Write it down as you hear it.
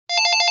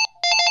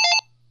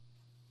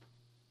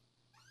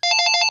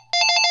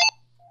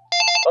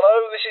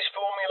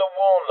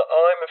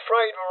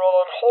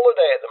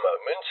holiday at the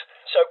moment,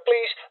 so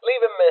please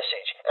leave a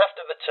message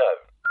after the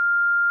tone.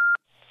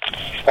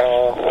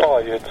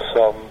 Hi, it's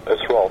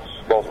Ross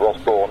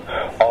Bourne.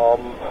 I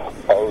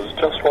was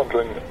just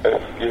wondering if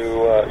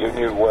you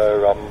knew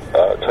where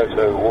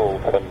Toto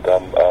Wolff and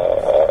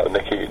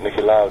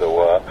Niki Lauda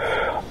were.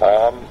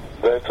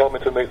 They told me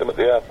to meet them at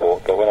the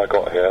airport, but when I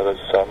got here,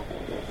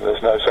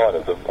 there's no sign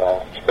of them.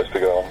 Supposed to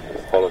go on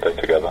holiday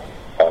together.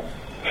 I'm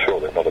sure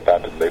they've not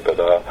abandoned me, but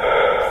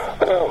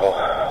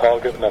I'll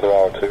give another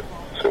hour or two,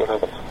 see what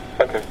happens.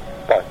 Okay,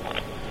 bye.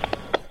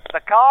 The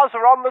cars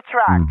are on the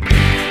track.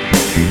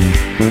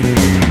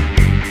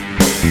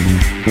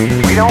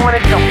 We don't want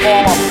it to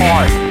fall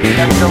apart.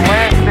 That's the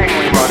last thing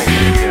we want it to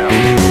do.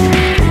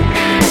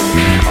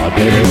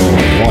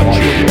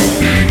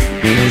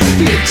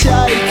 You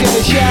take a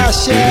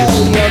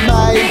chassis, you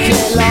make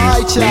it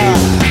lighter.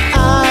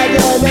 Add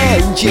an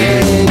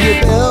engine, you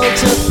build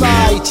a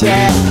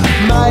fighter.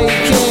 Make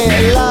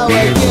it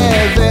lower,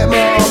 give it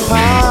more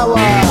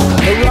power.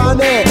 Run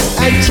it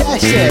and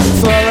test it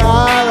for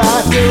hour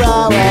after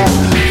hour.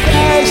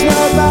 There's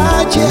no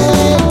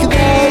magic,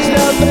 there's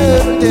no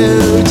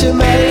voodoo to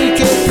make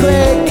it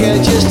quicker,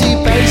 just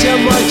depends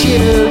on what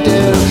you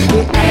do.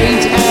 It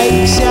ain't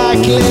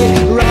exactly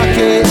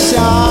rocket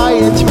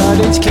science, but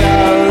it's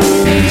close.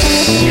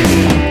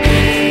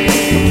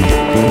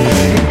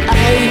 It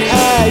ain't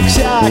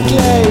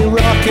exactly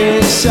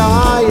rocket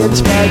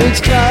science, but it's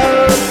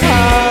close.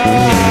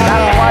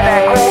 That's why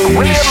they're called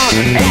Williams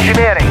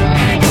Engineering.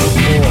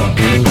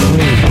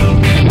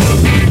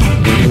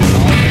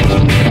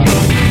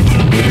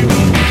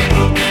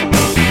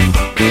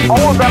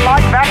 Oh, they're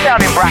like that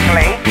down in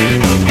Brackley.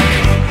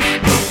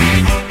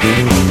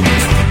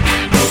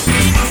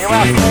 You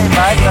must see,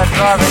 mate, they're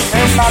driving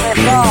too bloody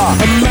far.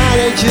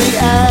 Manage the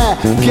air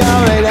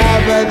going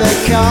over the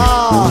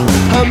car.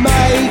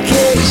 Make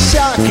it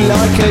suck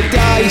like a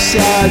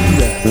Dyson.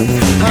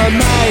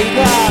 Make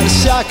that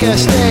sucker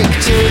stick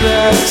to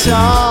the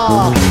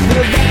tar.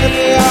 The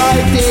very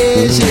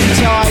idea's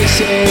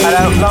enticing. I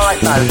don't like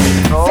those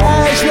people.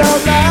 There's no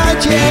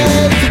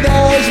magic,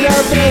 there's no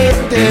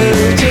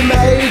voodoo to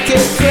make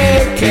it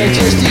quick, it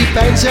just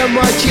depends on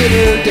what you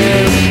do.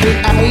 It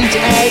ain't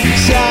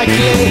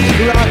exactly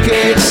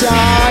rocket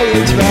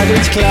science, but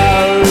it's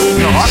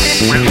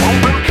close. With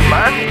open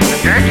command,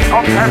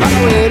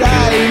 It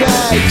ain't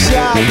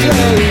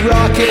exactly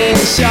rocket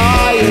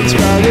science,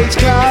 but it's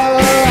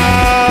close.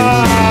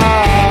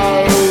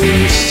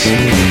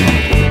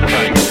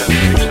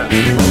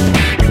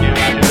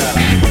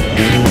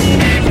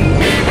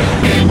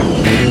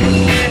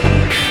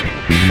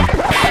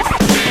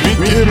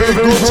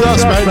 Good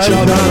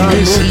suspension and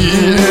we see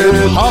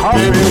it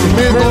happen.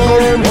 We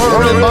don't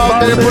worry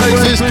about the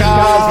brakes, these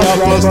cars that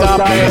will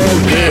stop it.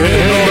 We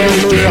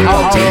know the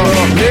how to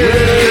make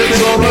it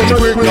so much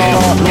quicker.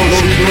 No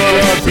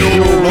secret,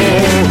 fuel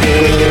low.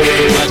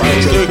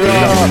 That's the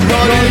car.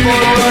 Not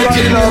even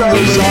writing on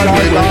the side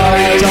with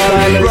lights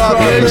and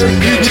graphics.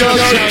 You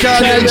just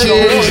can't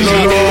change the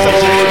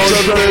roads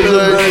of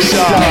physics.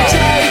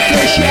 Take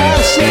a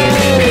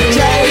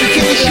chassis,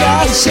 make it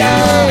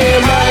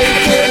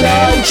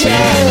launcher,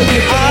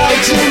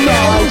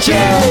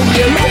 automotive,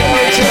 you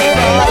make it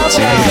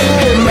lighter,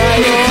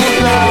 make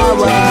it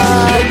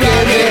lower,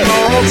 give it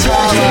more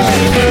power,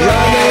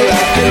 run it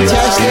and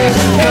test it,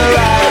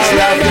 there's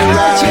no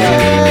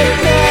magic,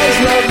 there's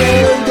no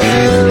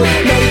voodoo,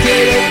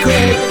 making it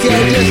quick,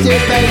 it just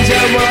depends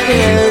on what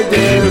you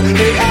do.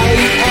 It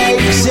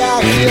ain't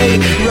exactly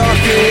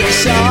rocket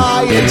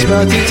science,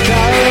 but it's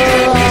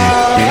close.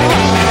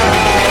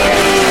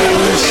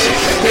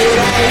 It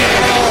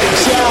ain't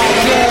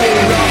exactly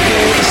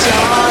rocket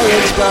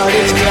science, but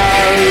it's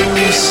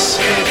close.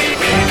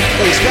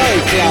 It's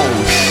very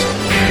close.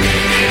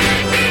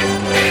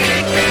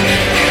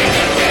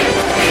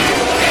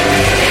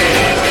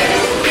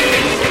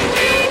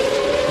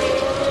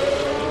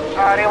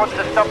 He wants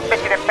to stop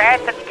bitching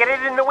about and get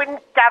it in the wind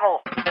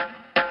tunnel.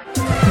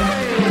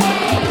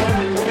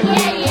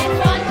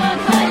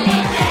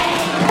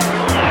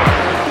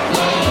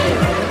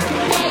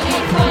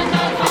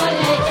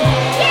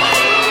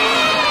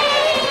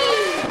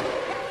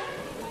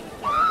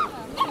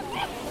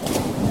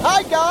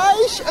 Hi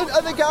guys and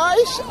other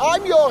guys,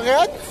 I'm your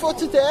rep for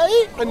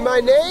today and my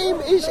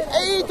name is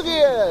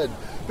Adrian.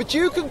 But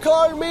you can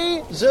call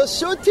me the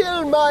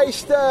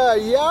Sutilmeister,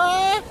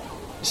 yeah?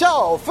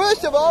 So,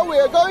 first of all, we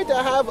are going to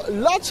have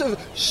lots of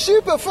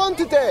super fun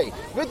today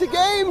with the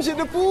games in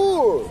the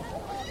pool.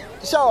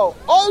 So,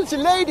 all the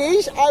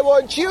ladies, I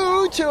want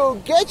you to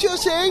get your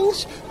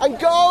things and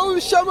go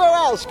somewhere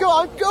else. Go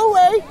on, go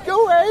away,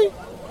 go away.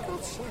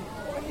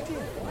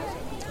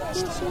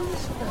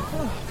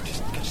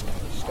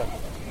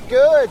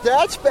 Good,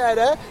 that's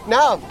better.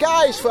 Now,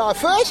 guys, for our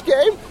first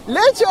game,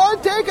 let's all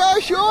take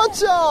our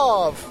shorts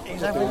off.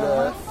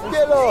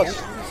 Get lost.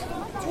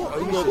 What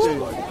are you not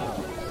doing?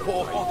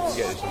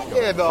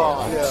 Yeah,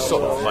 but...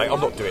 Stop, mate,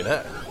 I'm not doing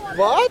that.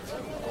 What?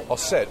 I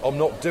said, I'm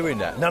not doing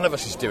that. None of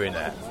us is doing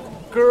that.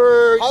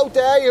 Grr, how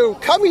dare you?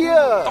 Come here!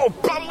 Oh,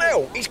 bloody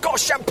hell! He's got a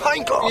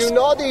champagne glass! You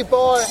naughty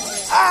boy!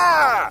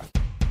 Ah!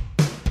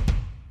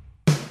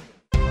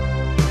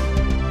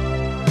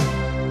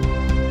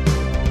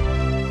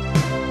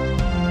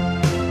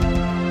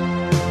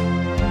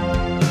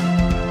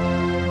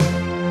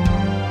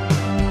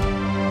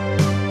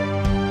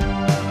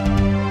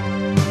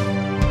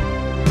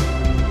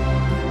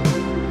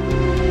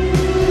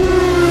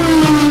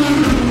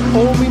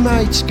 All me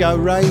mates go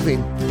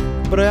raving,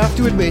 but I have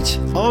to admit,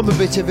 I'm a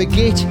bit of a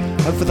git,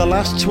 and for the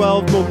last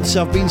 12 months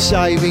I've been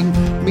saving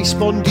me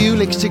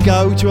spondulix to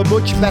go to a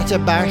much better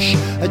bash.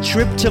 A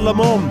trip to Le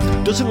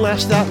Mans doesn't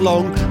last that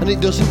long, and it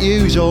doesn't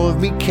use all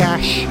of me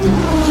cash.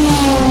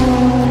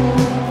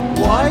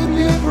 Wipe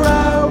your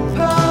brow,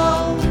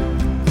 pal,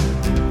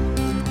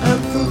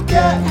 and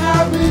forget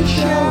having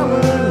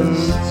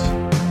showers.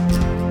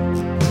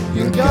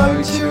 You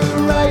go to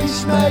a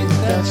race, mate,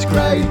 that's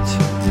great.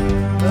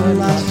 It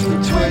lasts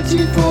for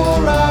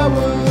 24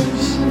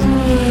 hours.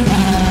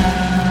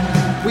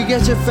 We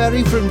get a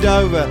ferry from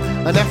Dover,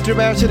 and after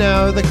about an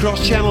hour the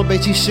cross-channel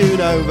bit is soon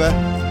over.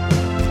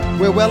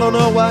 We're well on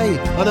our way,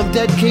 and I'm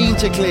dead keen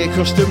to clear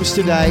customs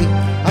today.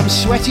 I'm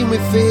sweating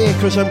with fear,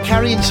 cause I'm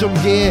carrying some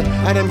gear,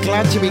 and I'm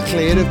glad to be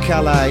clear of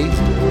Calais.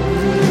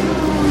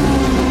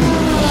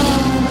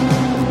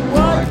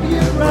 Wipe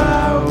your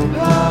brow,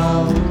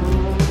 pal,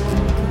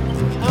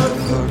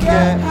 and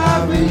forget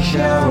having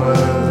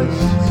showers.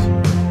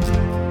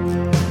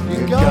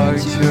 You go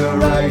to a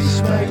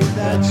race, mate,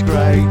 that's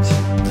great.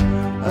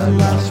 And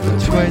lasts for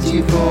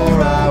 24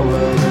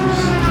 hours.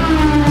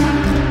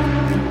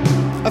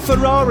 A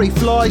Ferrari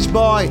flies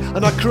by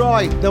and I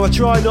cry, though I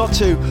try not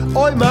to.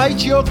 Oi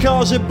mate, your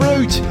car's a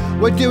brute.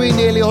 We're doing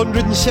nearly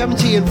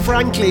 170 and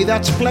frankly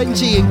that's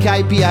plenty in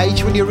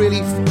KPH when you're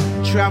really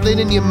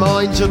travelling and your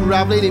mind's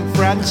unravelling in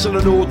France on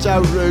an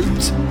auto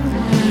route.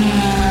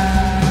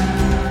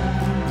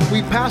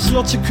 We pass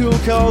lots of cool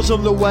cars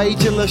on the way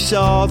to Le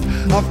Sard.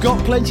 I've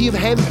got plenty of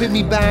hemp in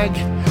me bag.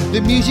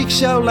 The music's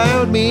so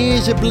loud, my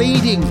ears are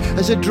bleeding.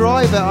 As a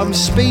driver, I'm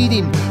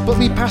speeding, but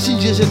me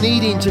passengers are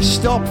needing to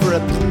stop for a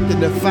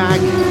and a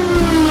fag.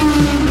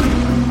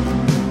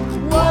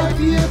 Wipe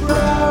your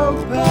brow,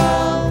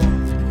 pal,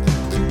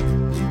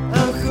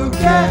 and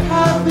forget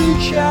having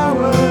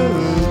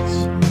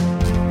showers.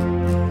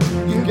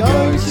 You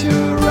go to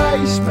a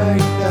race,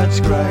 mate, that's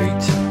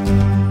great,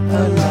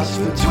 and lasts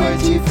for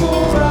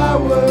 24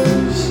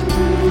 hours.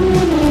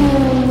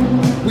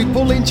 We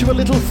pull into a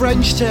little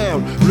French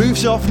town,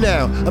 roof's off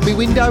now, and me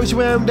windows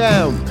wound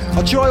down.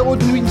 I try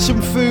ordering some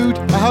food,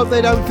 I hope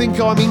they don't think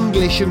I'm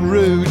English and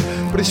rude,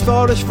 but as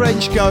far as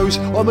French goes,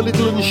 I'm a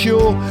little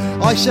unsure.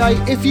 I say,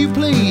 if you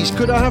please,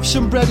 could I have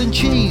some bread and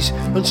cheese?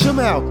 And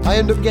somehow, I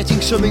end up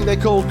getting something they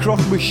call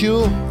croque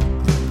monsieur.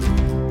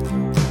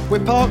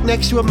 We're parked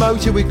next to a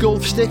motor with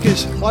Gulf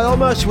stickers. I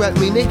almost wet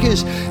me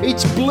knickers.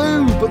 It's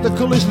blue, but the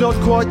colour's not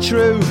quite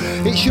true.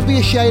 It should be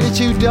a shade or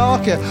two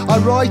darker. I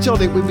write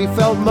on it with me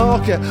felt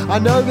marker. I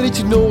know that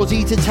it's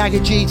naughty to tag a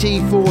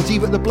GT40,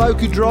 but the bloke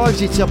who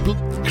drives it's a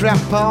crap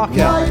Parker.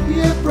 Wipe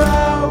your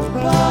brow,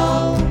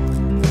 pal,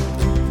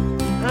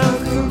 and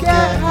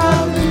forget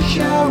having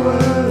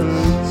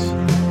showers.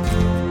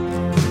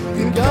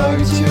 You go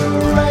to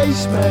a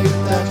race, mate,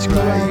 that's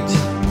great,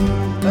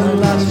 and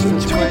lasts for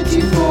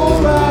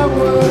 24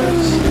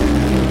 hours.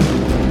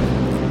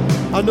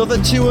 Another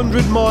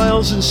 200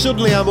 miles and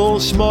suddenly I'm all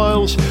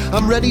smiles.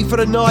 I'm ready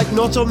for a night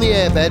not on the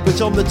airbed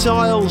but on the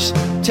tiles.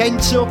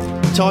 Tents up,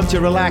 time to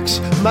relax,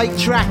 make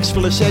tracks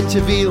full of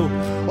Centerville.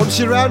 I'm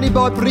surrounded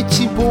by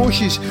Brits in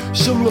Porsches,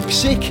 some look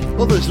sick,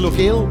 others look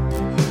ill.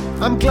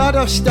 I'm glad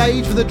I've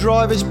stayed for the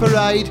driver's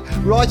parade.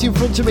 Right in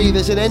front of me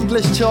there's an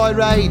endless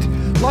tirade.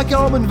 Like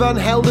Armand Van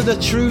Helden, a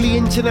truly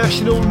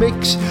international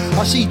mix.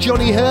 I see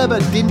Johnny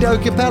Herbert, Dindo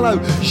Capello,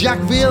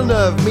 Jacques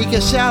Villeneuve,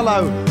 Mika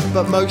Salo,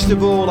 but most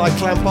of all I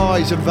clamp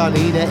eyes on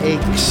Vanina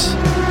X.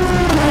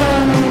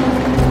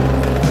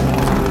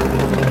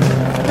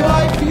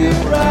 Wipe your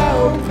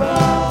brow,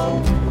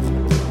 pal,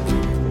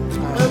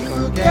 and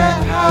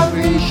forget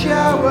having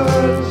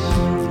showers.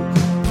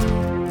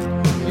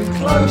 You're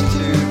close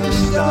to the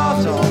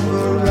start of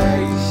a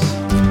race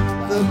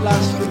that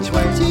lasts for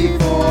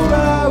 24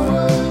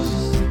 hours.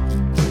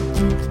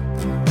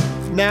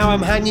 Now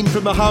I'm hanging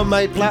from a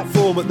homemade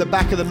platform at the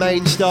back of the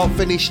main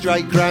start-finish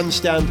straight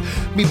grandstand.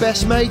 Me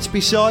best mate's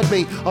beside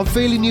me, I'm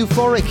feeling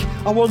euphoric,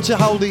 I want to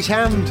hold his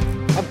hand.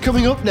 I'm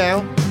coming up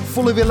now,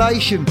 full of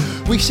elation.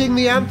 We sing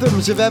the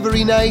anthems of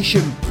every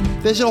nation.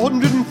 There's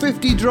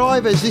 150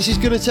 drivers, this is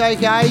going to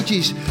take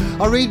ages.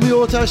 I read my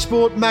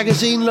Autosport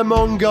magazine Le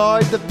Mans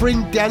guide, the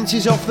print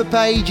dances off the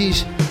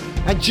pages.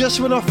 And just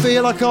when I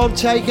feel I can't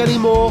take any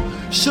more,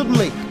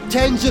 suddenly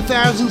tens of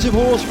thousands of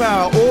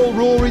horsepower all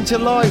roar into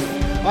life.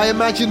 I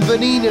imagine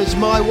Vanina's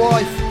my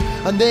wife,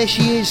 and there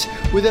she is,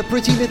 with her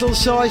pretty little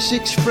size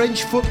 6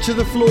 French foot to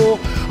the floor.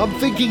 I'm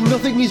thinking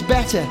nothing is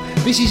better,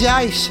 this is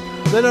ace.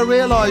 Then I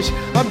realise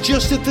I'm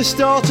just at the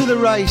start of the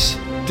race.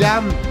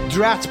 Damn,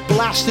 drat,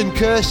 blast and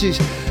curses.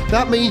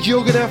 That means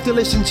you're going to have to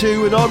listen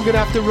to, and I'm going to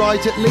have to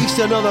write at least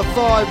another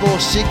 5 or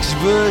 6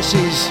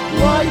 verses.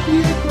 Wipe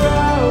your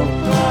brow,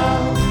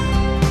 pal,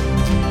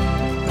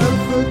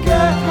 and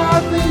forget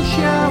having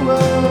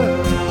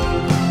showers.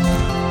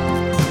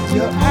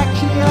 You're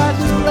actually at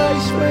a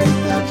race rate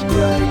that's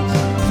great,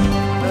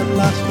 and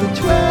lasts for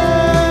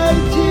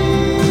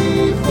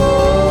 24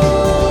 hours.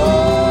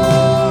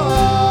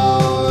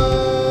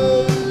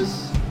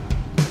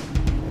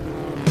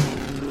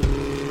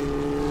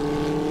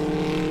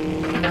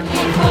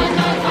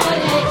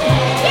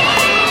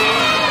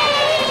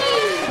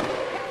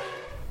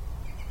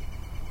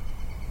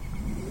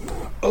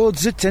 Oh,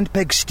 the tent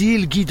peg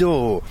steel,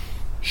 Guido.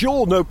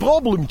 Sure, no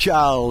problem,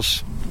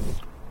 Charles.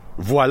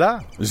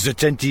 Voila, the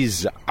tent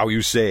is, how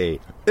you say,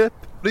 up.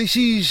 This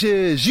is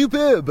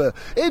superb.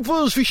 It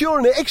was for sure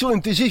an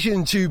excellent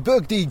decision to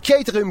book the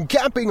Caterham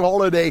camping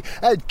holiday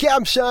at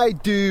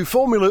campsite de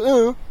Formula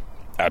 1.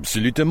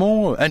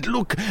 Absolument. And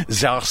look,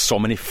 there are so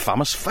many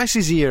famous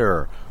faces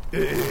here.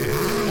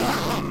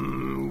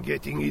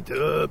 Getting it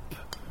up,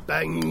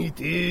 banging it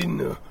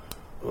in,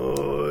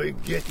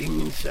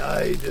 getting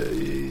inside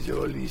is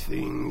all these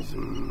things.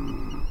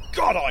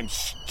 God, I'm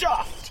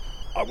stuffed!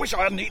 I wish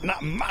I hadn't eaten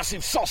that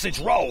massive sausage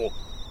roll.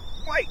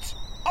 Wait!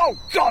 Oh,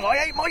 God,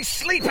 I ate my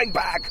sleeping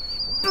bag!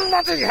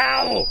 Bloody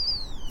hell!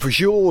 For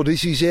sure,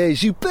 this is a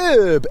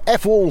superb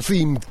F1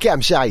 themed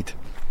campsite.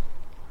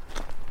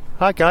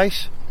 Hi,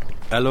 guys.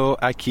 Hello,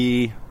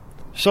 Aki.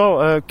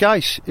 So,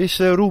 guys, is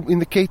there room in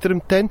the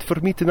Caterham tent for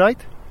me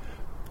tonight?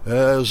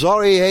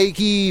 Sorry,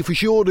 Heikki, for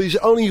sure there's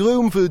only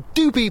room for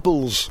 2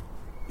 peoples.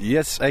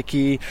 Yes,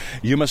 Aki,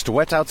 you must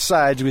wait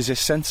outside with a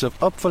sense of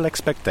hopeful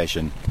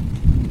expectation.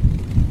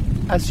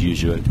 As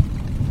usual.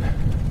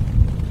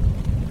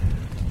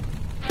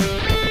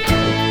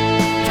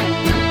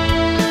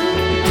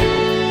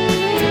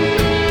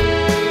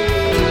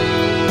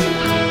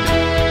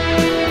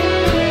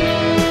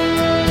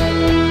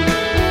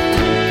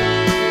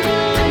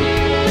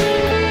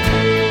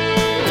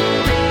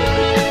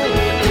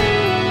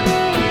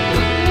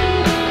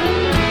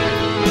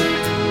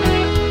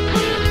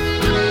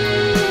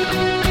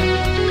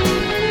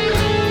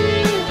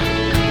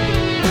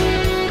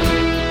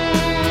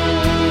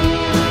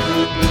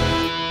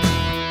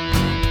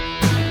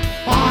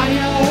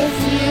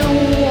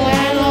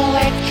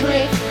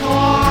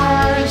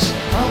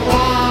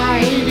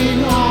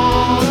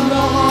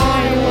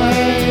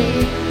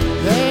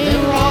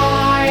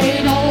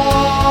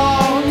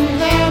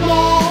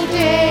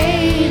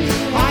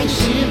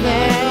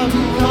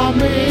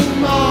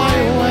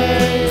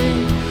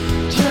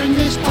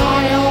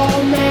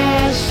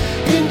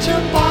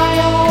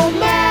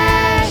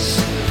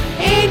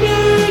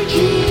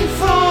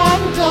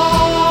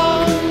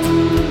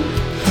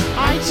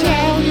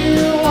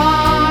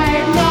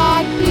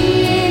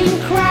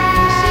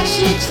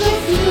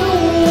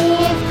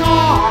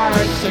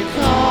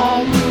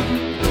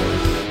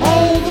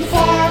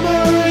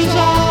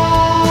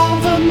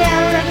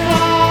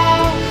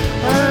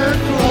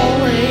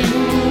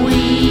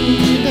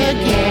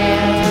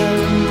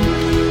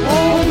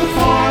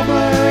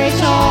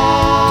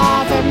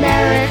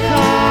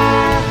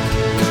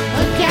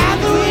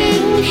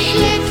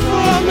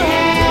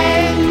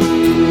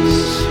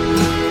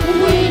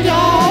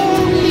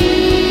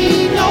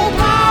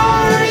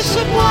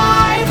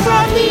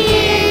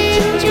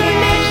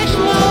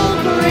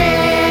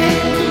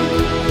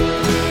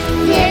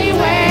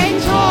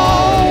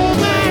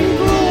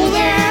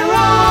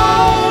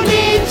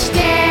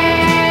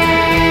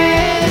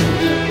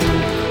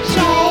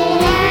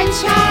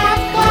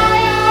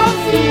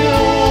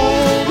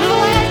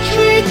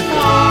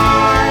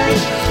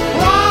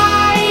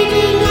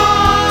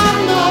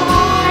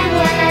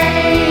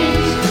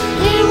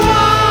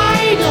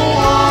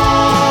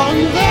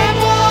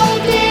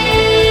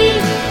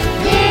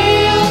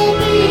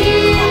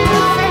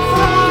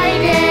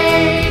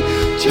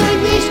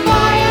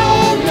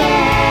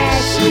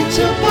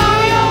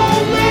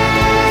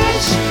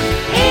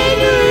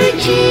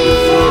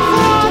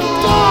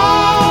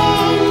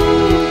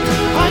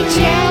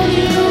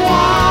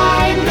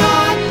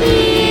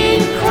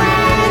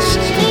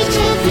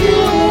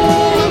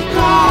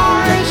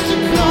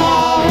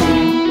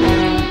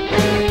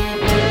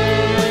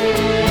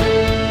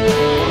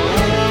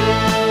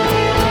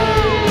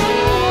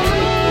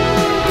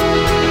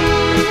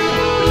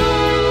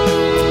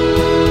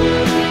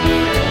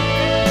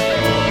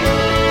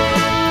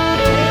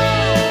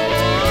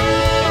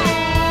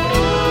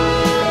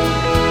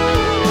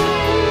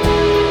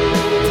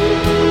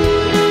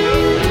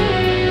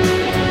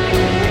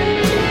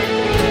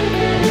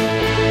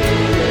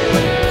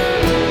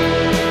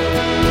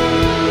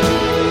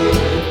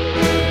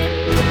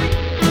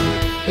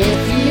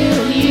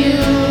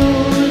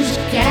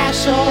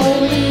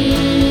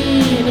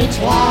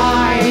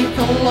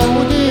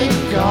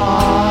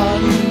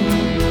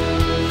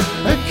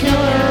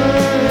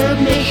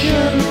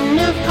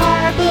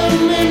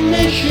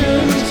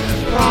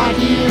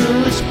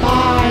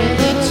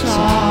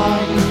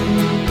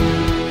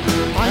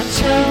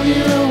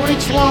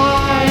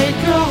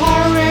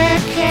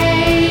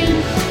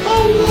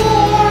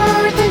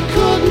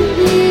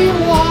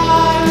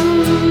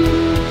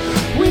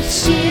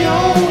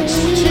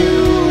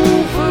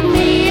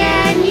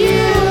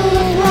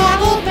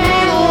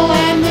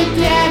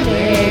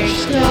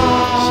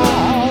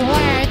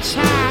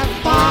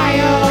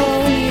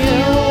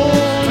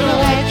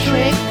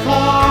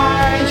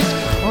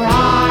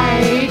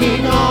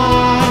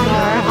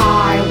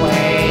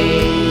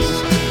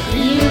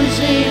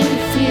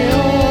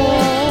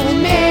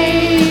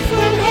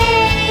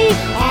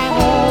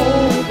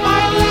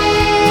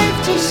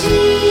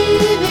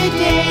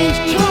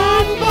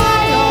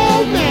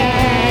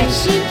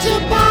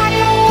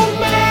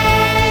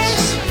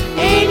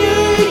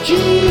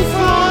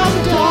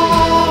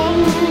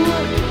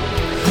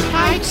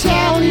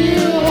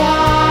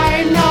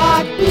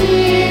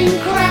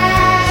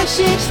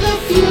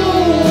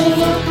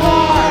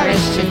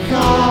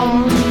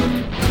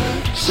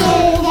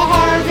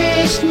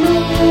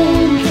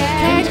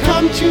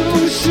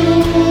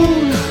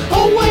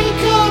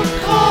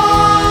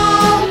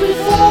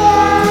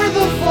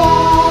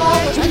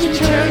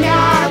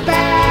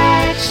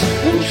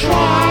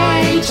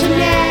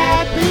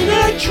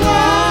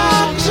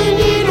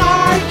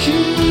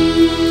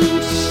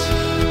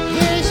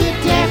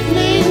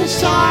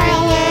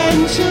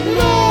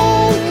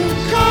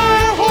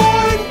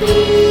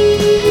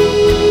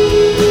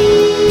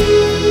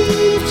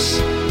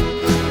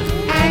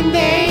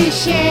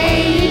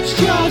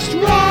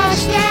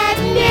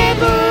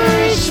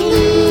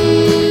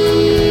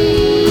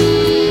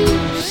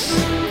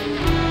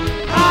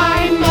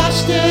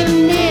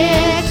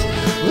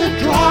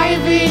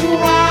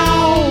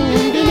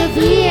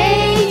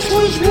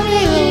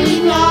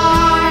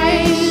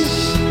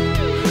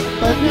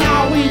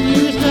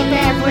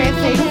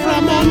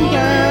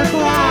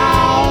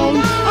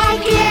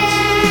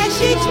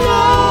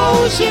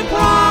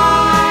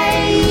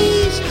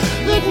 surprise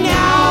that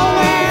now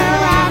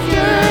we're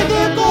after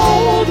the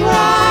gold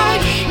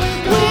rush.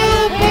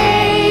 We'll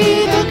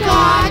pay the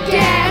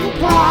goddamn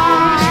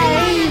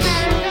price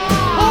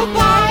of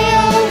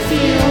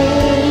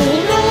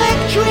biofuel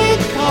electric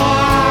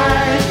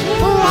cars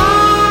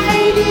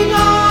riding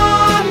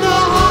on the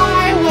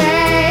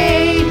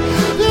highway.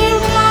 They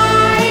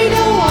ride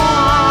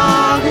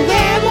along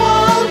them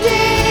all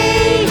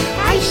day.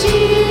 I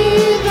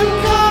see them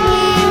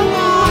coming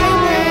my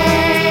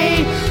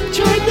way.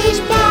 Turn this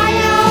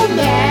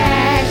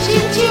biomass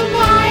into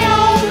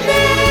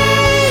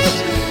biomass,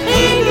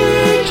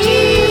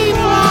 energy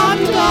from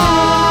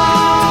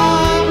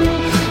God.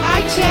 I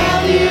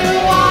tell you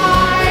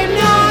I'm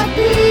not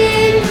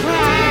being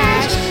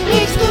crass.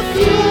 It's the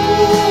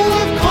fuel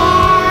of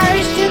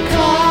cars to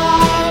come.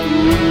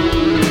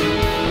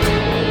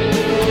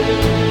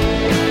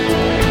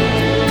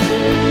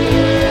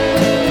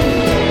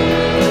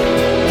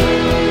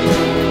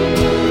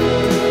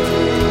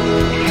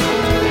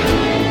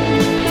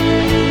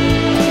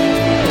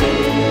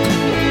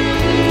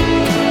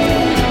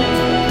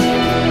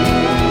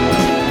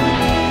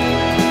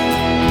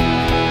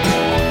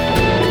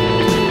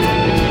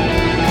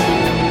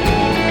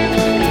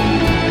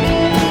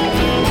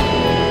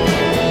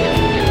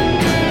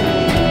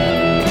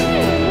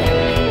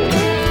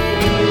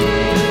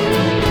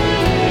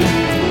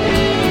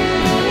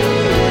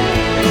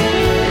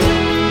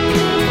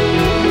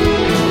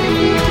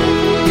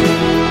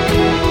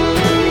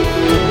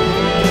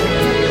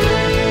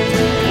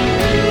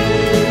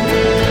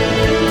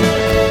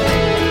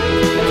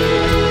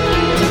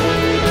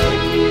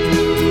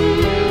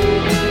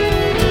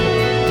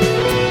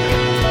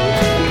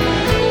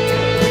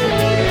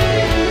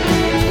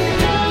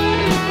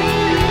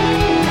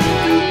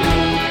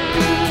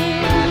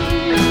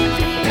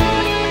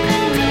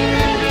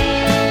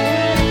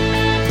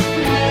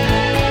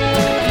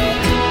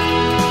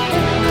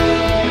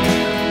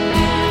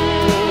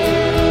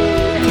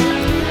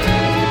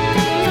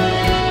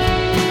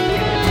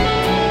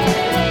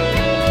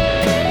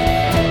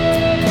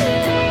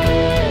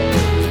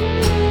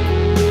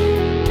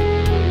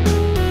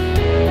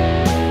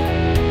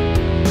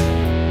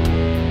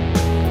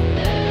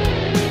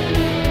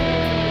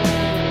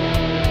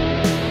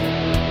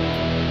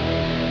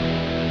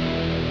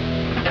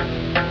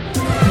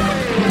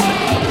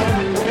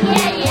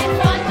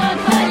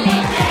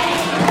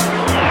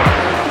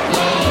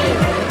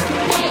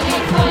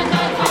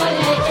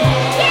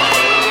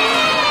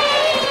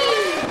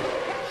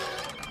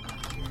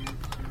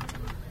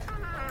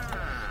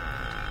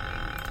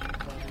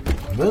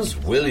 Ms.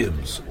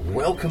 Williams,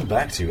 welcome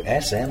back to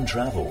SM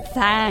Travel.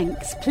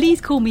 Thanks.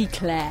 Please call me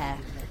Claire.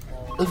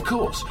 Of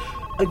course.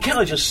 Can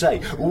I just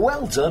say,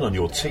 well done on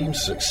your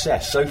team's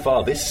success so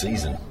far this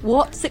season.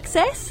 What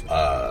success?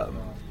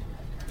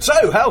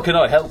 So, how can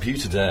I help you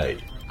today?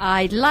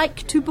 I'd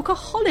like to book a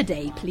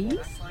holiday,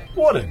 please.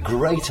 What a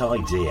great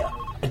idea.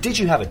 Did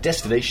you have a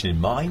destination in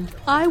mind?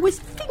 I was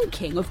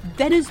thinking of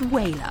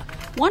Venezuela.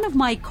 One of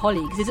my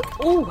colleagues is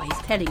always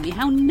telling me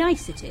how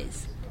nice it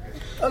is.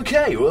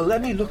 Okay, well,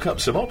 let me look up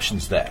some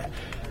options there.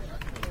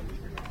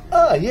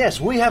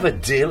 Yes, we have a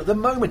deal at the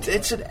moment.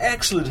 It's an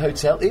excellent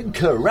hotel in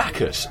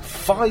Caracas.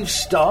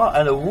 5-star,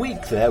 and a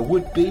week there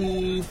would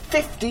be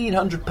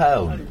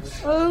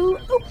 £1,500. Oh,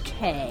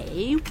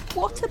 okay.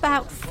 What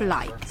about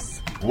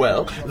flights?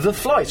 Well, the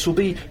flights will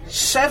be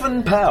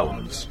 £7.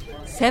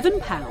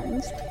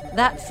 £7?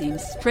 That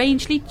seems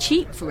strangely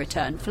cheap for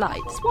return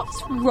flights.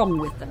 What's wrong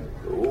with them?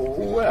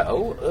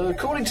 Well,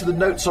 according to the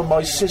notes on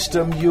my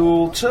system,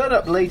 you'll turn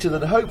up later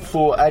than hoped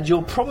for, and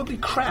you'll probably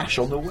crash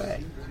on the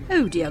way.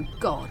 Oh, dear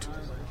God.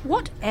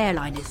 What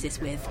airline is this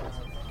with?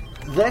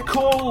 They're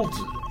called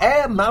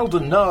Air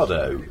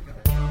Maldonado.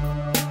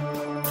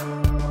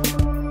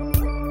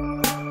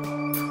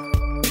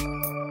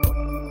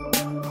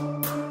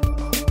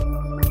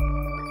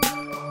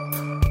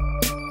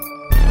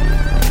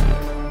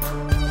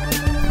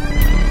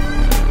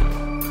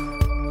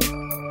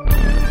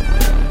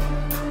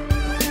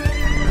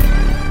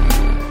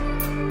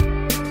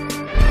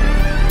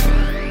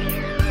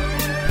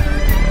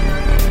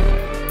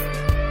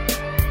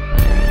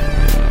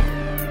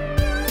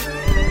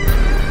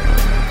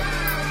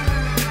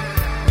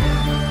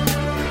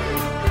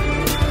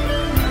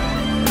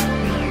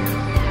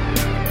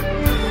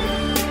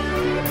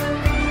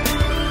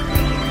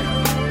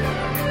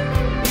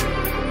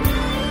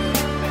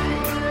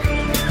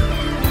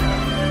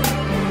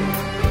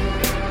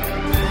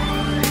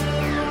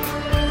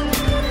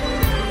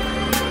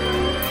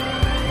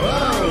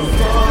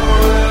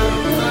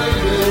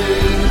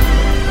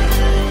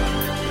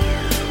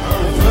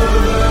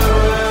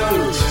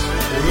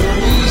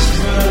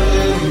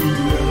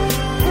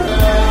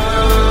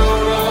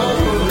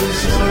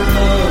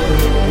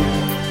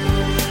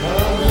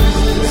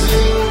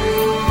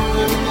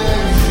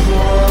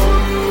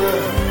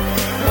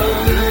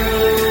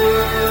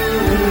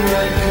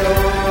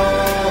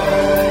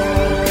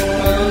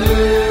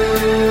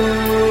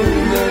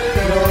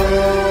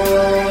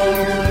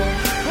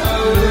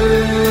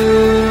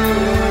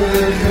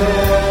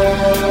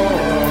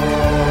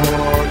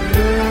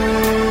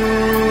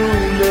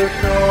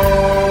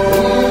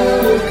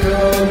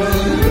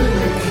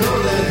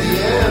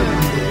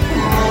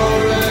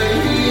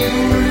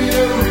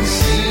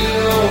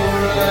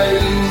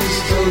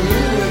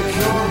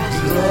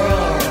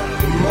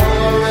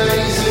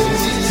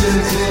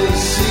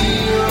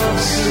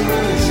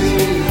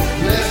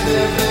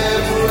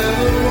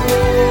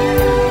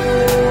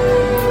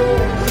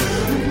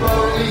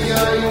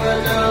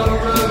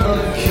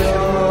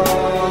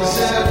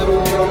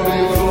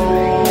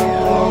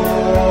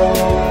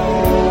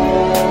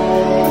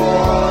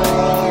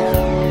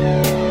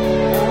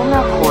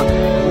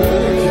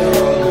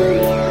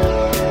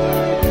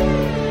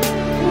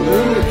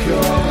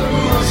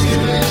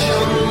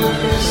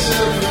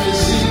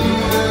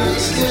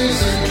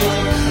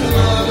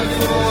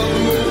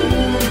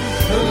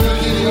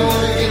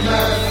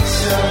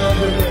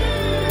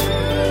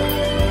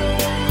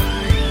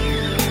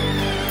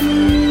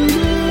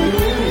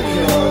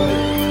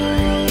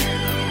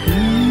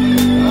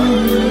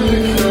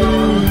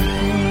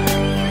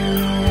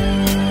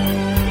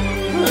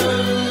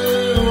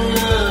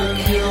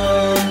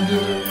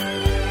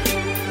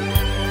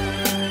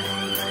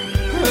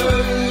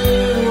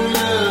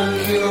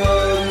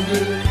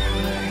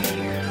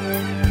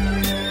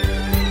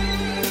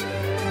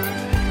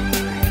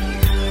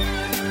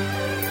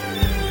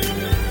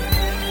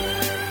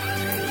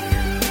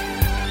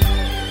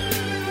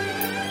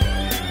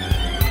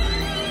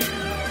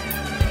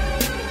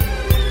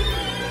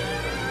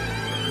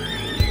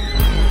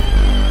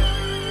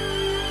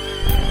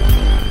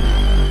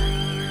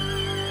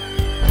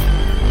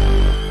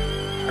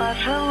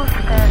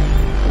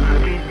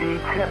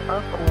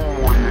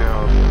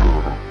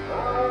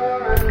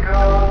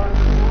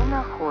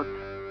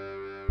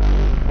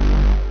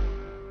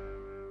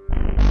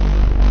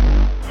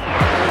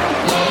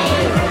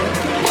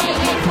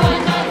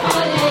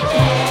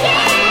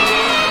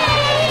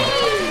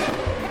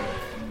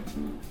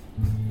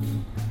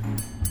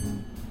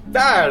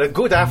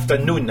 Good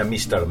afternoon,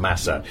 Mr.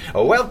 Massa.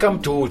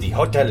 Welcome to the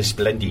Hotel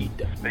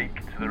Splendid. Speak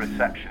to the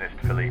receptionist,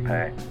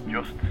 Felipe.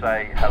 Just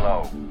say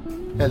hello.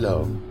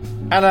 Hello.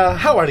 And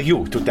how are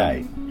you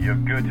today? You're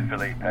good,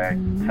 Felipe.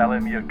 Tell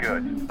him you're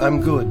good. I'm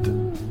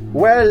good.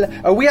 Well,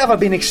 we have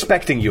been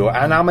expecting you,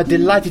 and I'm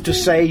delighted to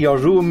say your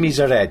room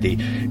is ready.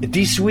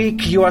 This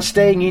week you are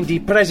staying in the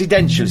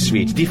presidential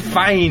suite, the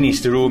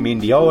finest room in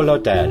the whole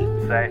hotel.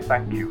 Say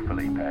thank you,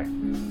 Felipe.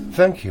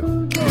 Thank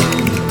you.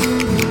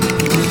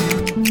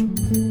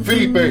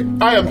 Felipe,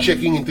 I am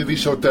checking into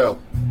this hotel.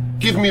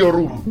 Give me your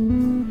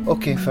room.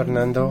 Okay,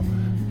 Fernando.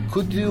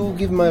 Could you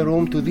give my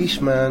room to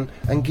this man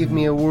and give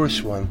me a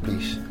worse one,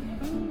 please?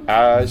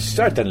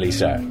 Certainly,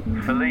 sir.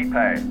 Felipe,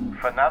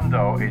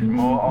 Fernando is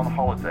more on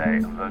holiday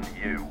than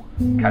you.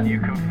 Can you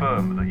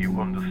confirm that you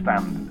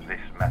understand this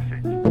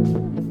message?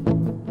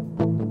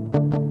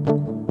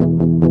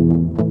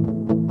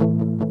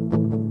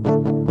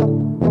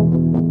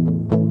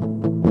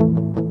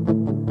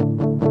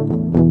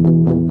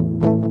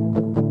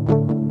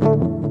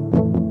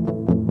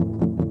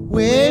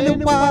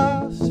 When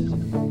I was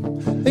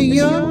a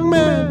young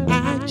man,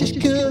 I just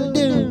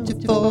couldn't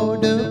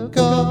afford a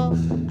car.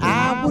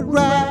 I would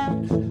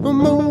ride a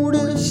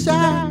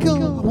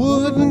motorcycle,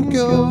 wouldn't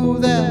go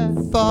that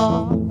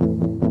far.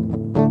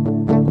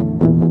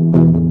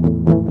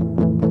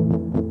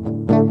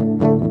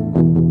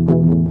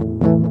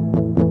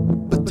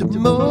 But the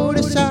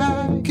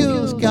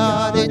motorcycle's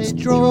got its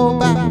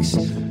drawbacks,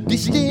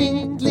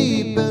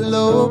 distinctly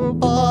below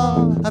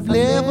par. I've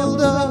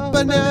leveled up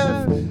and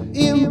I've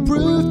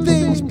improved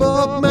things,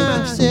 bought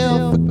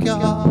myself a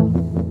car.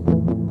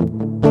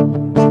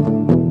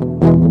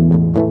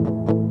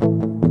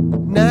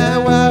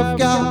 Now I've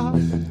got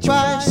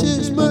twice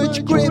as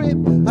much grip.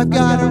 I've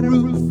got a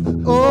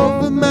roof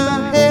over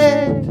my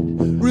head,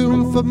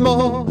 room for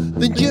more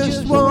than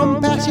just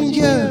one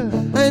passenger.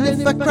 And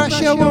if I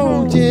crash, I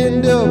won't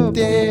end up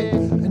dead.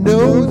 I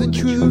know the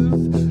truth,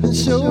 and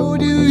so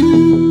do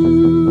you.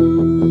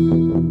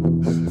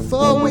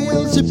 4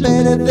 wheels are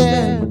better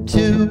than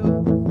 2.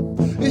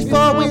 If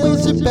 4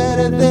 wheels are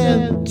better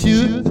than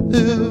 2.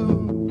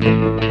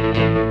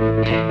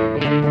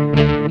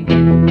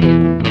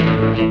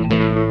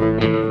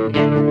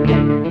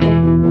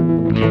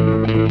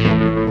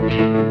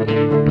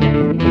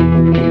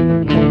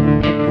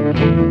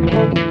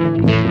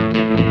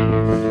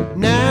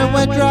 Now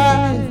I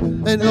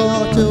drive an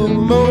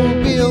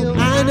automobile.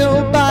 I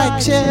know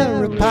bikes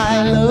are a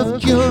pile of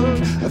junk.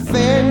 A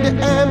Fender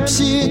amp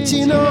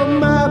sitting on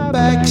my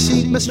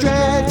backseat. My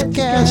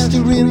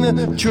Stratocaster in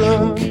the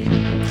trunk.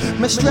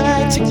 My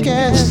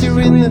Stratocaster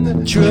in the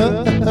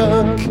trunk.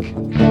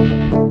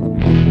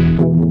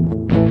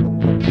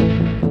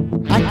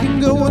 I can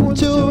go on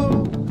tour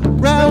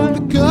round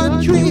the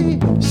country,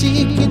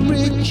 seeking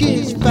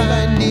riches,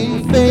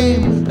 finding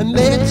fame. And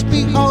let's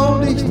be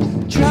honest,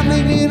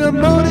 traveling in a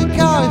motor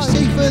car is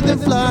safer than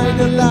flying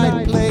a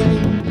light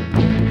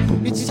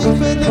plane. It's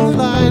safer than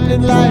flying a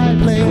light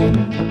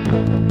plane.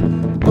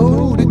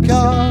 Motor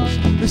cars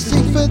are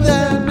safer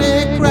than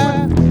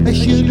aircraft. I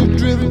should have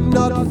driven,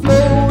 not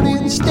flown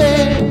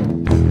instead.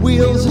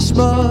 Wheels are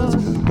smart,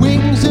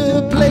 wings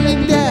are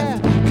playing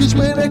daft. 'Cause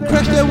when I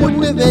crashed I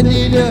wouldn't have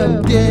ended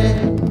up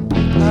dead.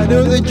 I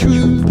know the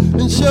truth,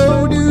 and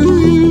so do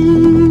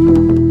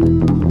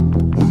you.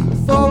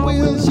 4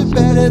 wheels are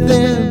better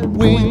than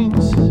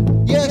wings.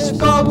 Yes,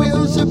 4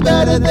 wheels are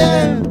better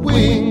than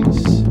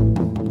wings.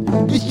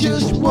 It's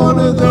just one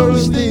of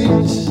those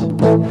things.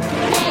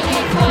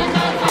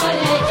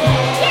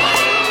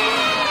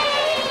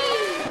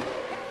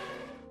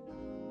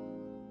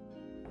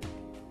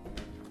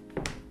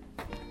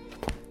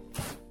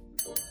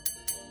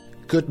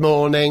 Good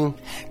morning.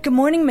 Good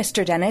morning,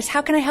 Mr. Dennis.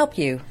 How can I help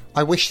you?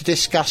 I wish to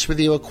discuss with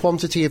you a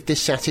quantity of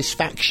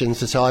dissatisfactions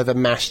that I've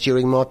amassed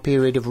during my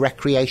period of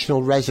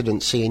recreational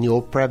residency in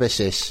your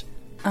premises.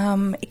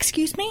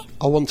 Excuse me?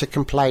 I want to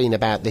complain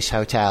about this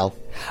hotel.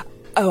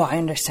 Oh, I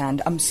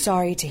understand. I'm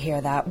sorry to hear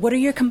that. What are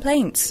your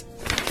complaints?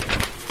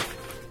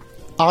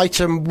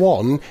 Item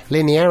 1,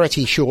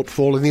 linearity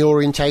shortfall in the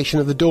orientation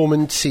of the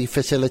dormancy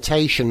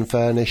facilitation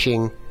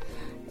furnishing.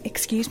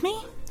 Excuse me?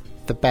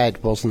 The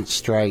bed wasn't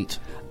straight.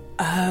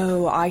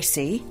 Oh, I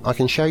see. I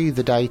can show you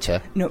the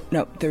data. No,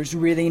 there's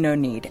really no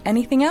need.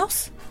 Anything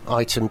else?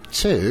 Item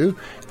 2,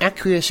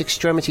 aqueous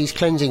extremities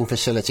cleansing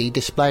facility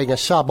displaying a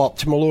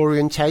suboptimal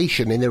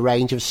orientation in the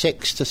range of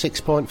 6 to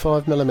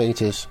 6.5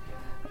 millimetres.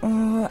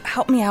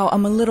 Help me out.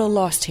 I'm a little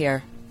lost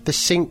here. The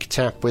sink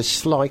tap was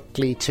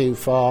slightly too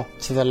far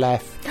to the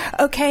left.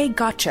 Okay,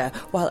 gotcha.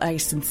 Well, I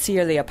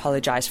sincerely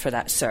apologise for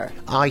that, sir.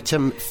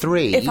 Item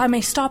 3... If I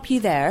may stop you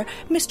there,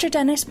 Mr.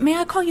 Dennis, may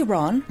I call you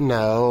Ron?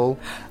 No.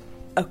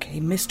 Okay,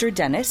 Mr.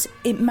 Dennis,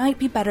 it might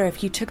be better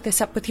if you took this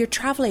up with your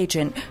travel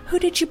agent. Who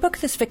did you book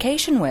this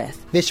vacation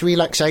with? This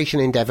relaxation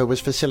endeavour was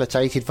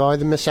facilitated via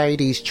the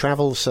Mercedes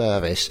travel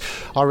service.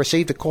 I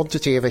received a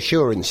quantity of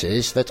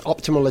assurances that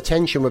optimal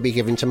attention would be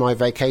given to my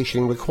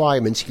vacationing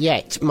requirements,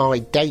 yet my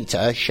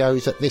data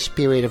shows that this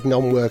period of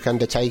non-work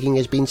undertaking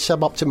has been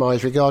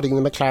sub-optimised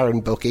regarding the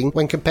McLaren booking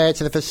when compared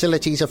to the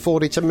facilities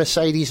afforded to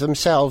Mercedes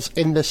themselves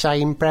in the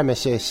same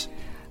premises.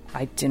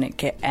 I didn't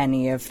get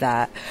any of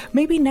that.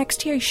 Maybe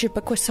next year you should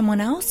book with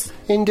someone else?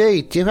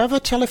 Indeed. Do you have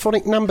a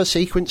telephonic number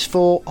sequence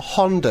for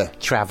Honda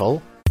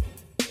Travel?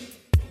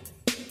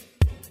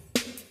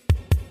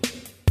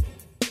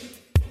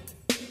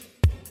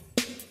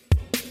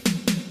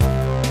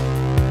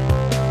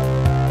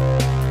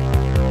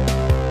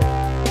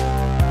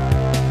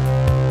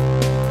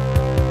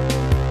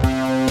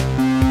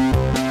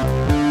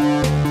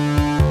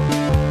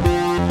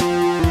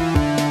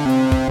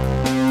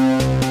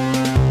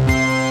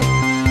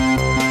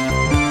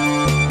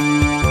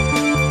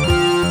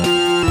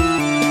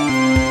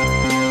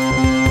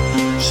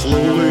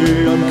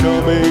 Slowly I'm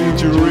coming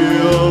to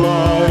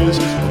realize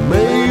I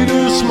made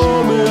a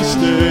small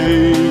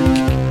mistake.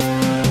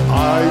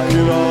 I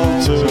can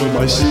alter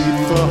my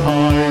seat for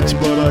height,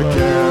 but I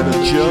can't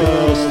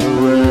adjust the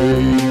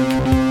rate.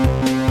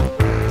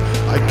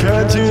 I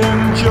can't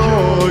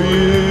enjoy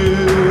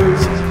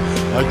it,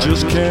 I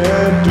just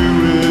can't do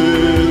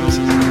it.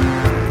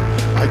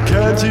 I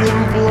can't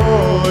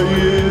employ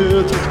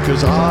it,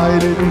 'cause I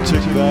didn't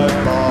tick that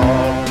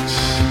box.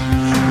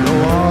 No,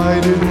 I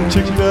didn't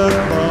tick that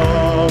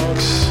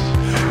box.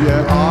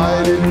 Yeah,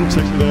 I didn't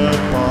tick that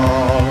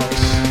box.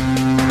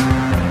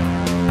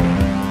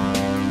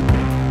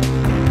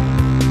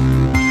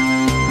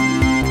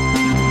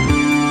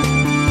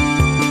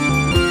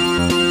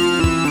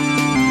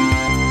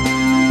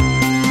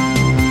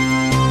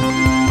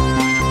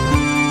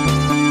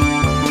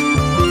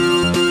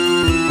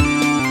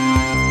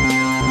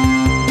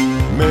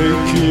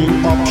 Making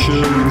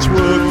options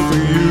work for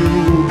you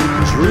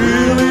is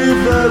really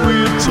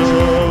very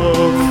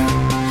tough.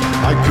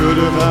 I could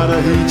have had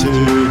a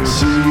heated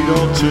seat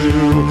or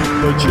two,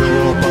 but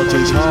your butt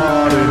is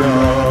hard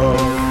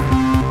enough.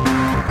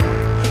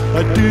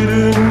 I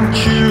didn't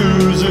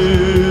choose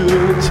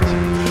it,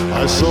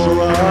 I saw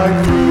right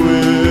through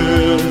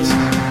it.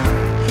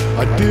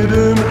 I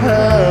didn't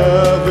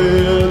have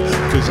it,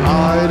 'cause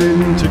I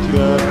didn't tick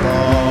that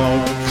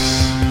box.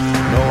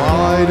 No,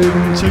 I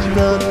didn't tick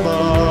that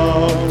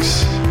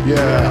box.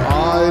 Yeah,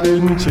 I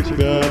didn't tick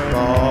that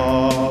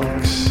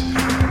box.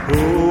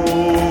 Oh.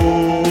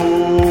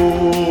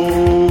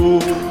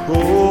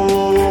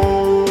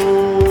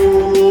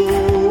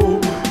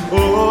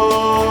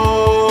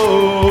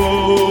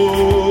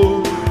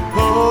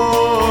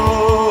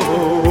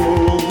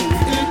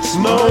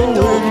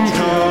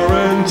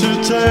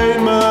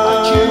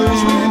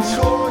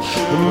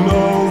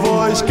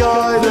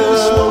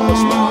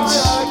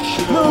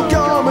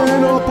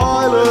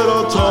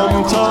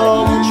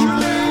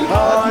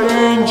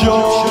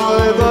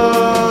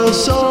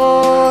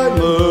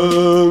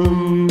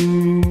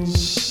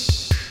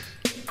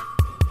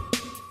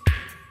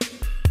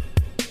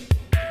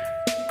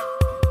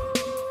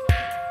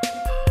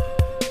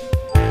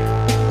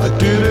 I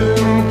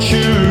didn't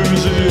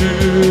choose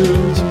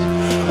it,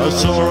 I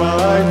saw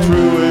right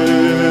through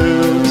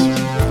it.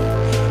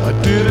 I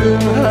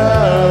didn't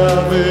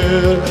have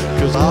it,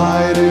 'cause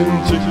I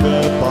didn't tick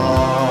that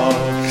box.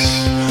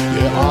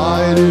 Yeah,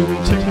 I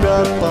didn't tick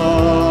that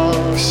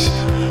box.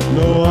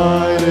 No,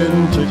 I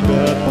didn't tick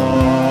that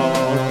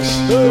box.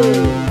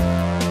 Hey!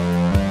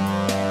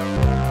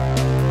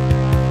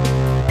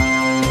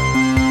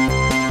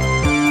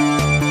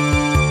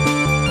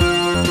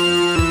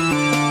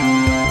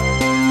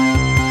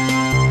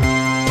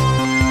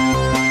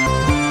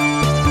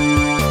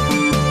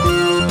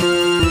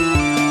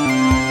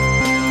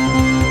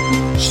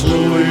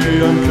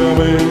 I'm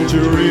coming to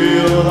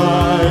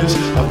realize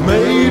I've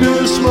made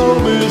a small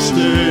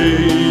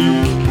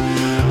mistake.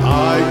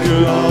 I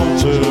can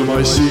alter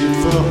my seat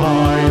for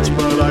height,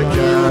 but I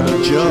can't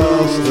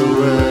adjust the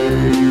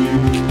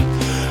rake.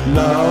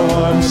 Now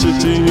I'm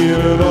sitting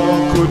in an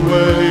awkward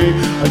way,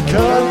 I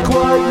can't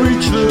quite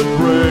reach the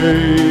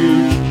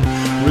brake,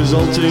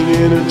 resulting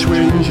in a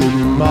twinge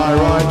in my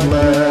right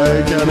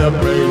leg and a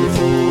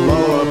painful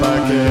lower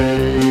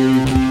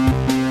backache.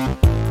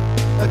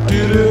 I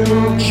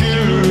didn't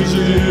choose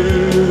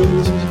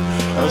it,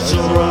 I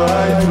saw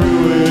right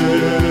through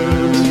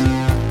it.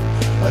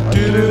 I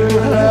didn't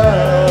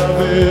have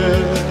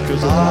it,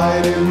 'cause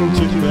I didn't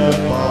tick that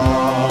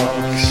box.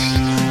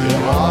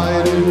 Yeah,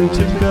 I didn't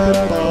tick that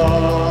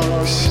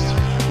box.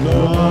 No,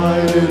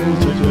 I didn't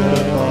tick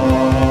that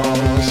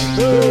box.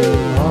 Hey!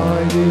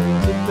 I didn't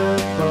tick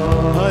that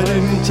box. I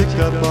didn't tick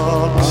that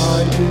box.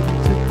 I didn't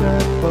tick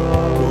that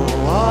box. No,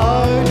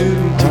 I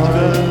didn't tick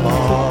that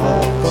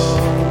box.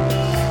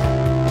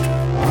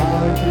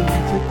 I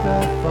didn't tick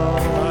that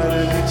box. I didn't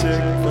tick that box. I didn't tick that box. I didn't tick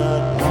that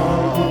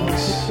box.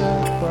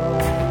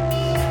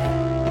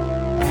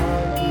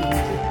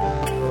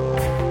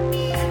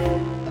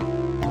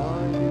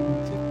 I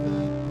didn't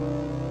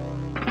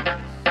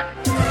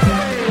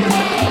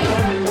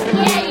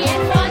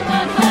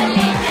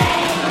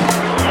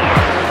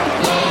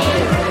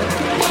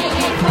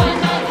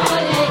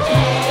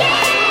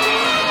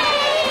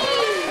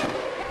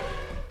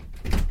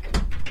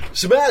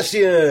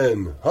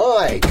Sebastian!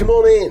 Hi, come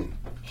on in.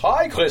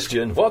 Hi,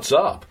 Christian. What's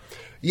up?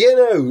 Yeah,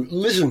 no,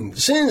 listen,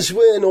 since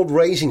we're not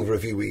racing for a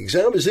few weeks,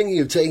 I was thinking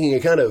of taking a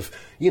kind of,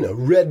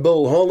 Red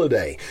Bull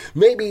holiday.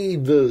 Maybe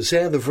the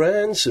south of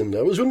France, and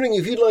I was wondering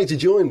if you'd like to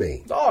join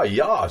me. Oh,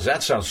 yeah,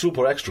 that sounds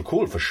super extra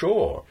cool for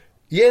sure.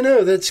 Yeah,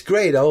 no, that's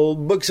great. I'll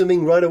book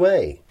something right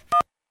away.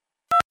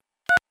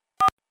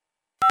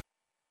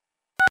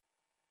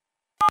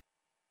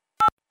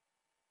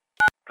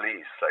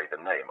 Please say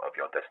the name of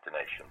your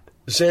destination.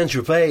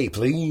 Saint-Tropez,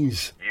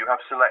 please. You have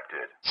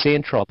selected.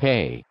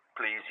 Saint-Tropez.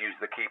 Please use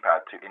the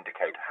keypad to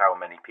indicate how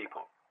many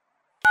people.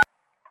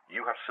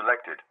 You have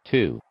selected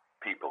 2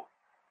 people.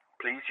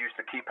 Please use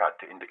the keypad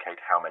to indicate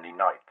how many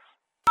nights.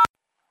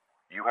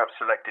 You have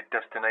selected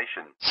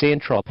destination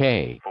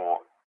Saint-Tropez. for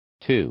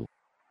 2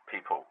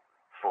 people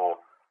for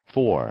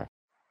 4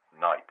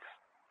 nights.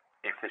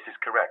 If this is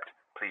correct,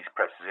 please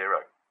press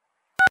 0.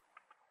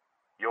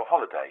 Your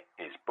holiday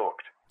is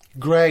booked.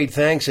 Great,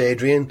 thanks,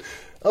 Adrian.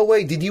 Oh,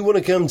 wait, did you want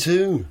to come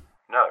too?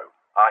 No,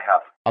 I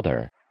have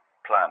other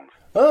plans.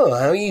 Oh,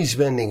 how are you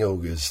spending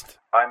August?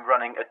 I'm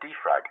running a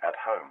defrag at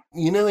home.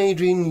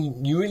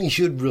 Adrian, you really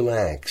should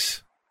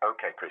relax.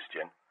 Okay,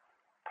 Christian.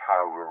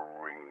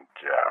 Powering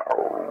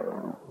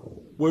down.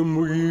 When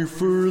we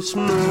first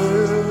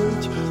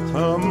met,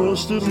 I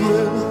must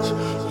admit,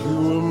 you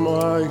were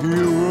my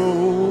hero.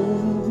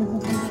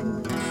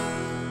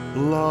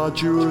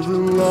 Larger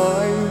than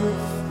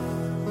life,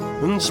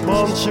 and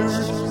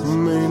sponsored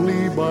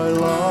mainly by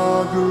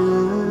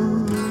lager.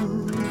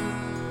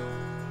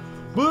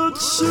 But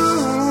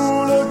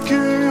soon I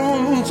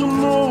came to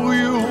know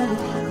you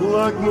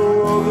like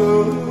no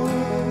other.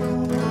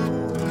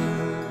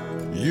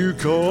 You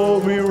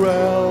called me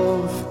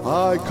Ralph,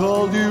 I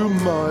called you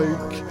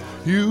Mike,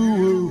 you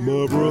were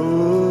my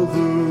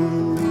brother.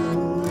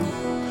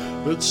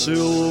 At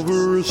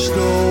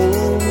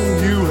Silverstone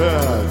you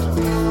had,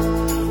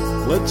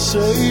 let's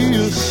say,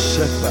 a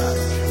setback.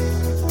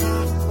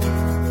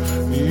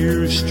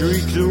 You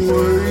streaked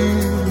away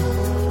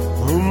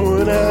and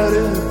went at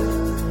it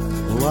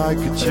like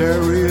a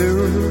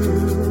terrier.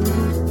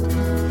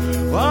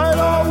 I'd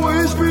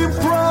always been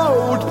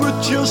proud,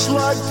 but just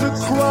like the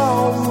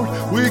crowd,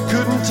 we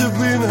couldn't have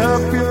been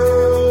happier.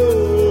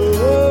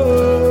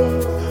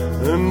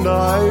 And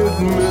I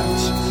admit,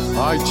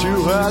 I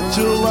too had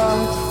to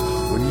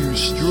laugh when you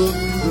struck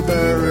the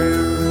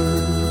barrier.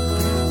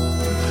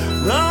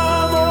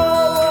 Now I'm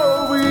all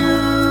over you.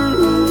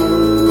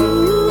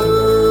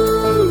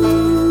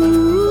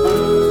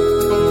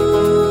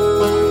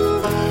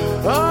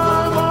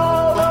 I'm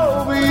all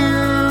over you.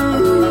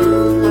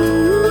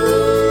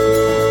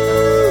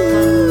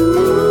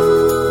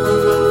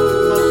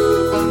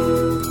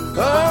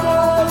 I'm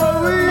all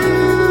over you.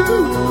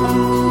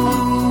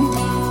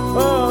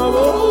 I'm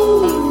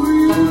over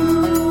you.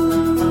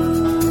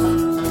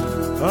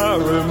 I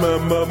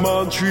remember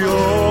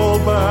Montreal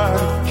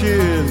back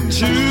in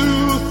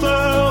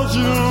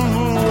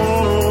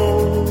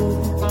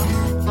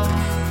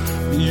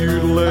 2001.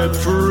 You led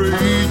for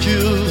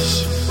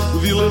ages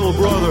with your little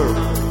brother.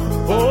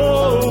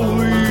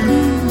 Oh, you.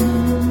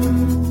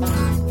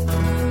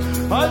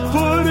 I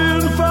put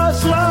in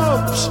fast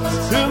laps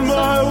in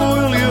my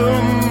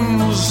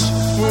Williams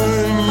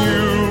when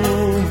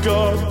you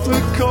got the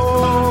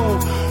call,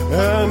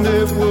 and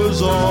it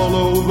was all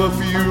over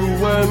for you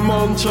when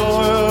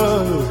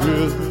Montoya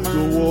hit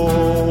the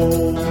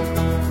wall.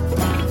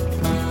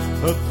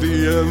 At the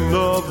end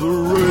of the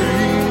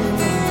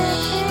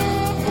race,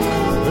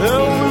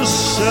 there was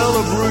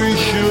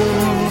celebration.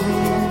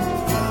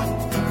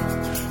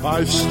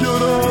 I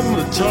stood on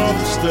the top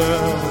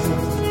step.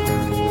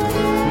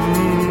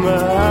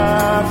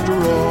 After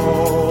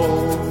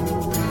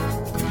all,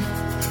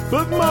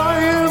 but my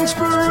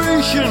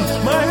inspiration,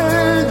 my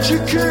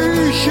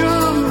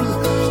education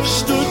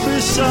stood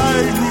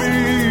beside me.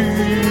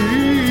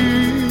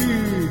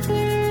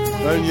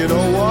 And you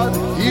know what?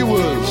 He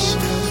was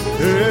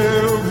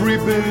every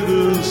bit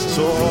as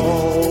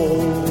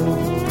tall.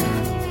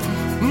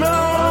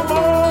 Now I'm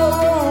all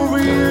over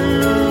you.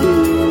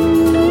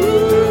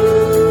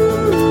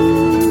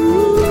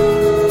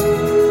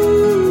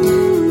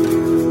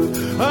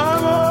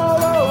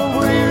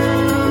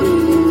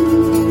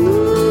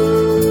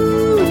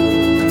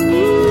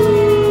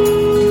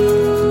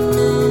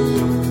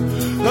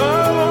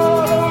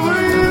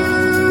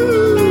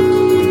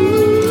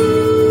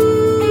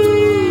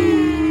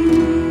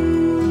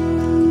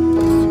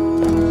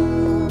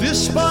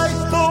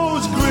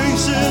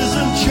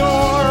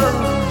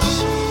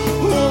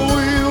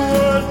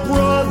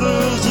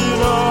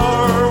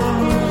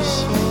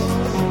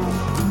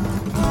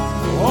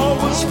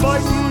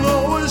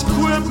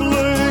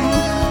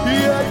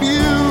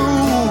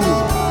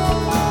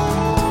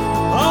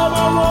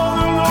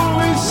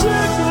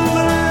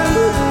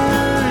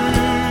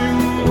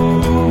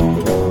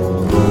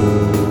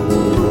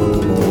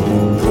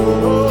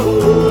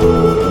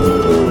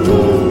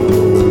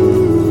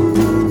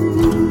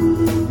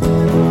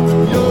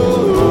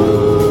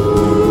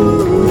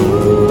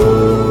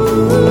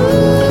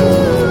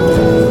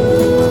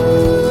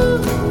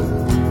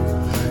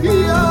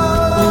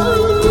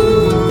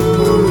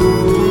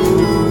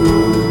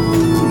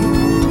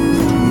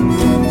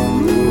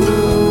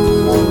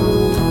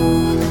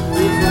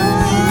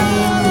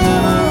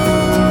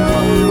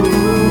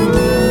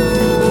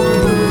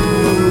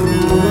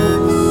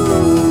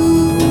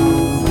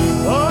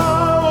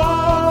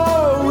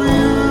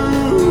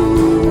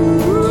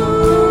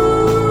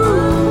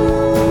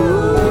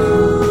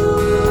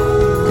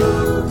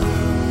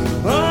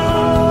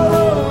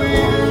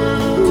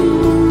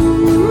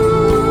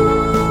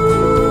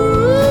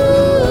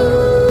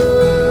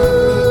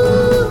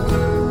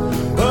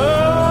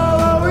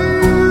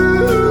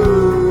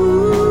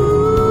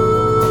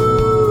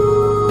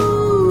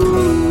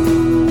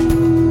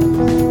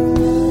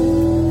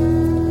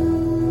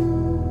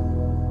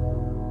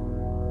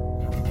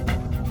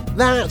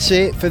 that's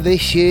it for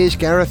this year's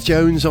Gareth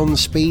Jones on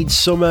Speed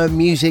Summer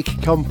Music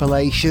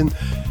Compilation.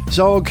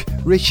 Zog,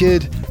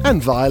 Richard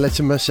and Violet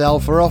and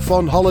myself are off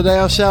on holiday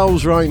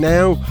ourselves right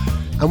now,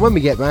 and when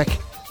we get back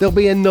there'll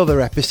be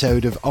another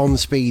episode of On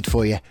Speed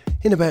for you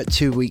in about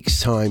 2 weeks'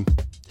 time.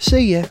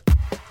 See ya!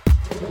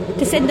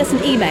 To send us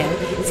an email,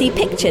 see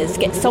pictures,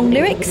 get song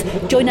lyrics,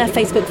 join our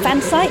Facebook fan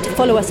site,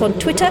 follow us on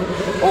Twitter,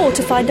 or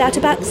to find out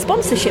about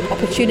sponsorship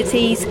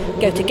opportunities,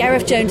 go to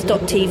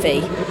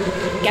garethjones.tv.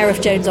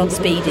 Gareth Jones on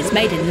Speed is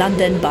made in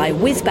London by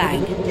Whiz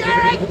Bang.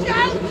 Gareth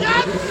Jones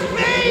on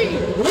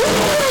Speed!